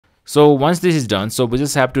So once this is done, so we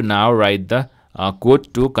just have to now write the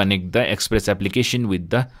code to connect the Express application with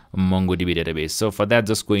the MongoDB database. So for that,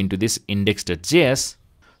 just go into this index.js.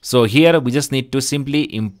 So here we just need to simply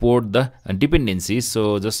import the dependencies.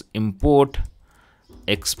 So just import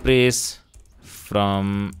Express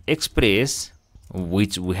from Express,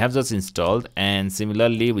 which we have just installed, and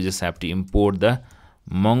similarly we just have to import the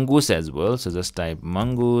Mongoose as well. So just type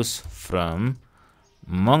Mongoose from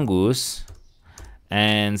Mongoose,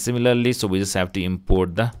 and similarly, so we just have to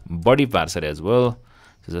import the body parser as well.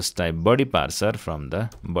 So just type body parser from the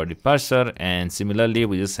body parser, and similarly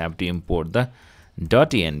we just have to import the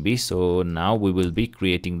 .env. So now we will be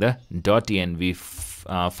creating the .env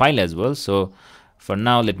file as well. So for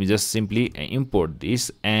now, let me just simply import this,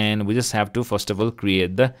 and we just have to first of all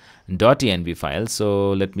create the .env file.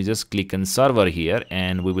 So let me just click on server here,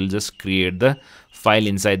 and we will just create the file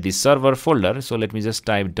inside this server folder. So let me just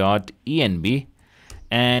type .env,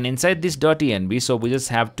 and inside this .env, so we just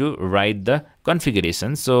have to write the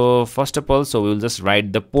configuration. So first of all, so we will just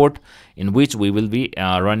write the port in which we will be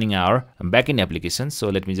running our backend application. So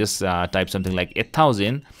let me just type something like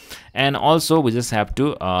 8000, and also we just have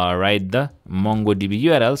to write the MongoDB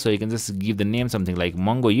URL. So you can just give the name something like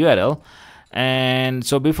Mongo URL. And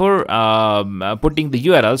so before putting the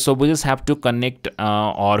URL, so we just have to connect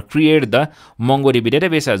or create the MongoDB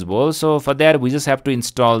database as well. So for that, we just have to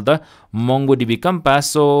install the MongoDB Compass.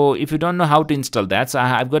 So if you don't know how to install that, so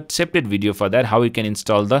I've got separate video for that, how you can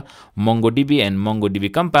install the MongoDB and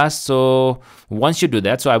MongoDB Compass. So once you do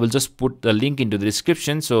that, so I will just put the link into the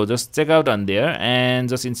description. So just check out on there and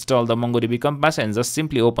just install the MongoDB Compass and just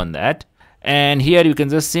simply open that. And here you can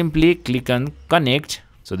just simply click on connect.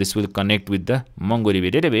 So this will connect with the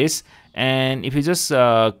MongoDB database, and if you just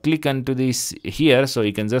click onto this here, so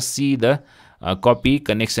you can just see the copy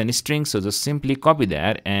connection string. So just simply copy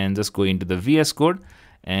that and just go into the VS Code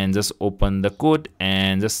and just open the code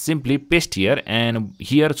and just simply paste here and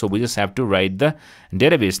here. So we just have to write the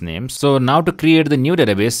database name. So now to create the new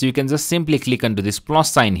database, so you can just simply click onto this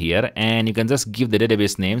plus sign here, and you can just give the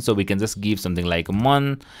database name. So we can just give something like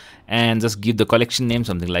MERN, and just give the collection name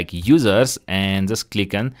something like users, and just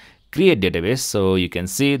click on create database. So you can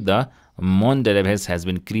see the MERN database has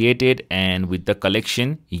been created and with the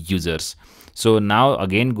collection users. So now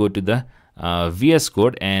again go to the VS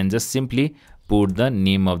Code and just simply put the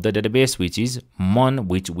name of the database, which is MERN,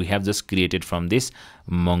 which we have just created from this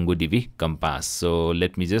MongoDB Compass. So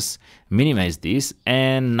let me just minimize this,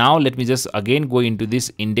 and now let me just again go into this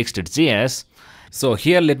index.js. So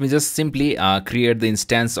here let me just simply create the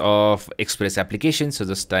instance of Express application. So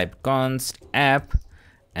just type const app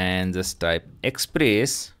and just type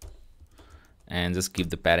Express and just give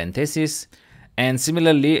the parenthesis, and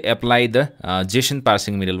similarly apply the JSON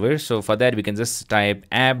parsing middleware. So for that we can just type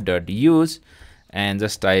app.use and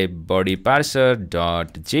just type body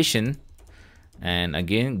parser.json, and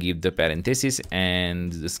again give the parenthesis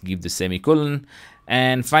and just give the semicolon.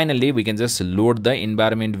 And finally we can just load the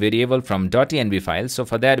environment variable from .env file. So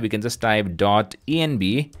for that we can just type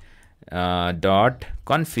 .env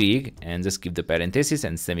 .config and just give the parenthesis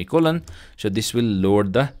and semicolon. So this will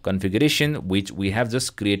load the configuration which we have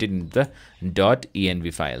just created in the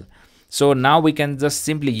 .env file. So now we can just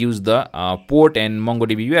simply use the port and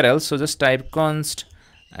MongoDB URL. So just type const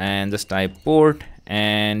and just type port,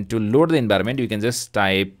 and to load the environment you can just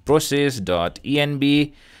type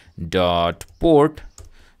process.env.port,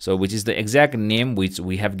 so which is the exact name which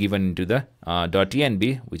we have given into the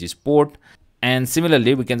 .env, which is port. And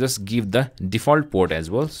similarly we can just give the default port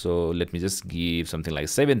as well. So let me just give something like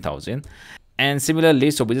 7000, and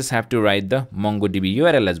similarly so we just have to write the MongoDB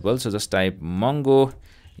URL as well. So just type Mongo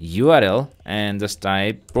URL and just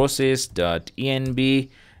type process.env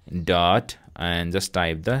and just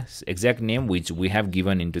type the exact name which we have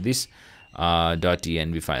given into this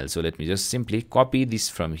 .env file. So let me just simply copy this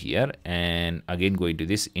from here and again go into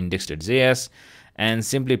this index.js and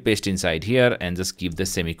simply paste inside here and just give the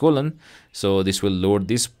semicolon. So this will load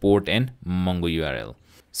this port and Mongo URL.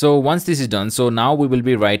 So once this is done, so now we will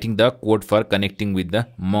be writing the code for connecting with the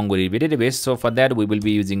MongoDB database. So for that we will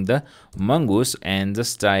be using the Mongoose and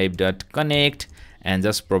just type .connect and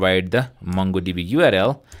just provide the MongoDB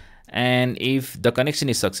URL. And if the connection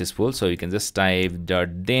is successful, so you can just type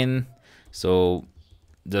 .then, so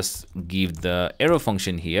just give the arrow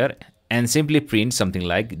function here and simply print something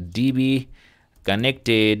like db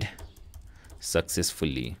connected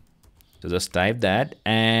successfully. So just type that,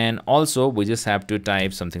 and also we just have to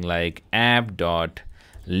type something like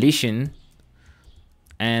app.listen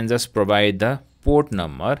and just provide the port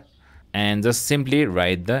number and just simply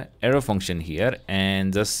write the arrow function here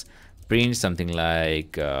and just print something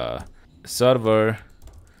like server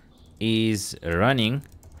is running.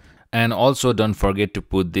 And also don't forget to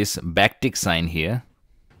put this backtick sign here,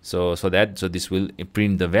 so this will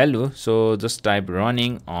print the value. So just type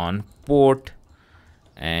running on port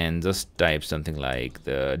and just type something like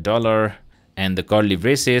the dollar and the curly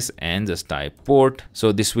braces and just type port.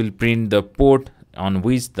 So this will print the port on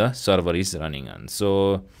which the server is running on.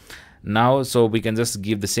 So now, so we can just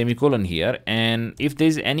give the semicolon here, and if there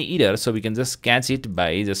is any error, so we can just catch it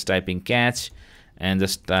by just typing catch and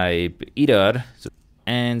just type error,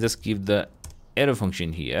 and just give the error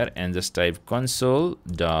function here and just type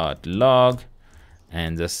console.log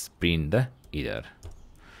and just print the error.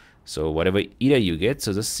 So whatever error you get,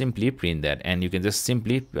 so just simply print that, and you can just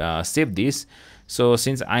simply save this. So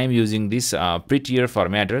since I am using this prettier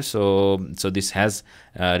formatter, so this has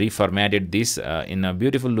reformatted this in a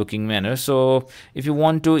beautiful looking manner. So if you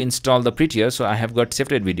want to install the prettier, so I have got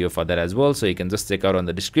separate video for that as well, so you can just check out on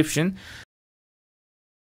the description.